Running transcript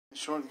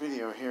Short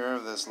video here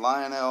of this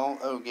Lionel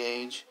O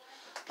gauge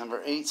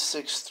number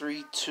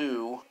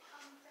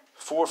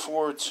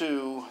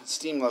 8632442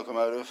 steam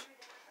locomotive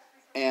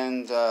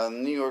and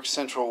New York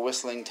Central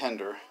whistling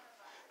tender.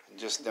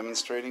 Just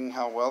demonstrating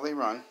how well they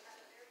run.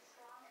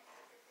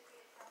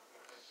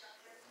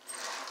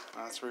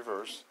 That's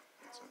reverse.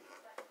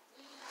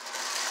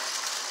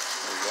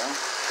 There we go.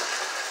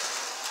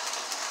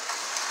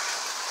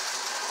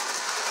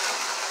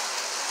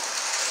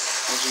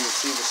 As you can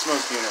see, the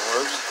smoke unit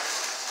works.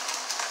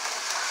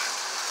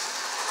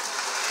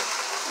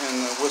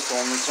 And the whistle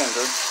on the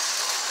tender.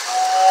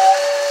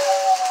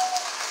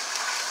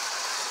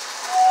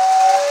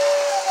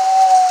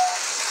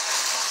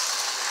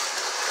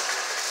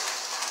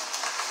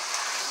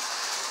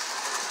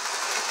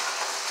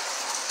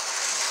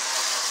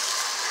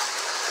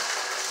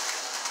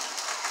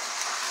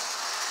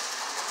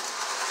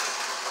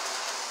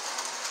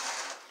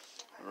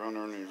 Run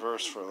her in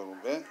reverse for a little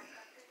bit.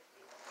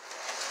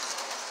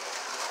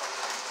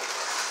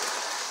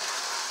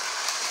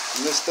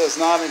 And this does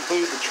not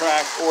include the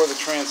track or the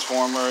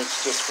transformer,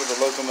 it's just for the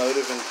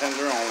locomotive and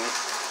tender only.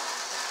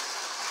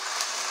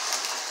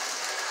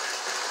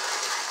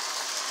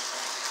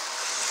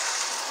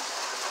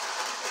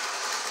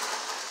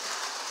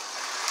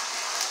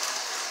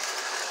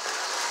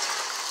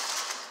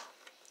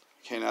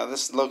 Okay, now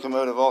this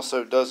locomotive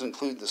also does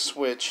include the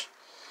switch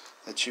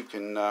that you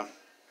can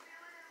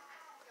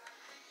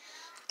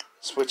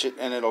switch it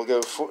and it'll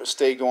go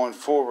stay going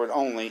forward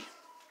only.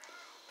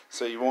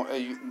 So you won't.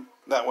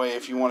 That way,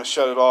 if you want to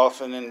shut it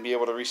off and then be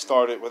able to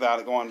restart it without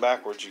it going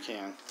backwards, you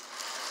can.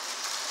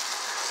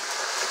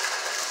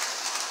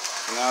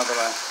 Now that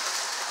I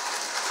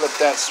flip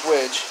that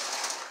switch,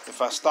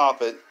 if I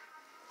stop it,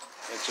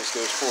 it just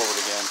goes forward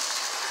again.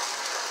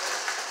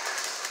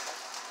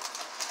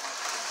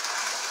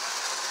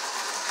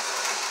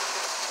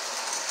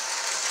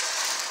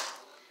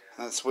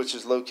 That switch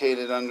is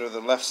located under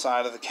the left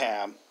side of the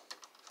cab.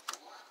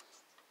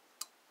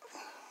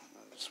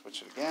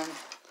 Switch it again,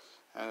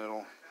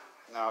 and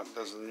now it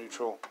does the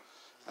neutral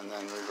and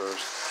then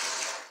reverse.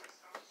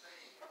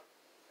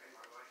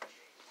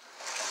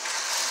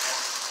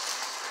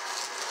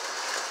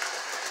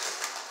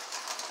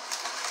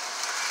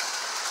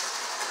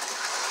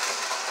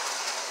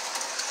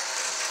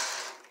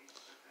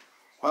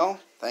 Well,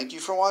 thank you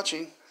for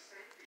watching.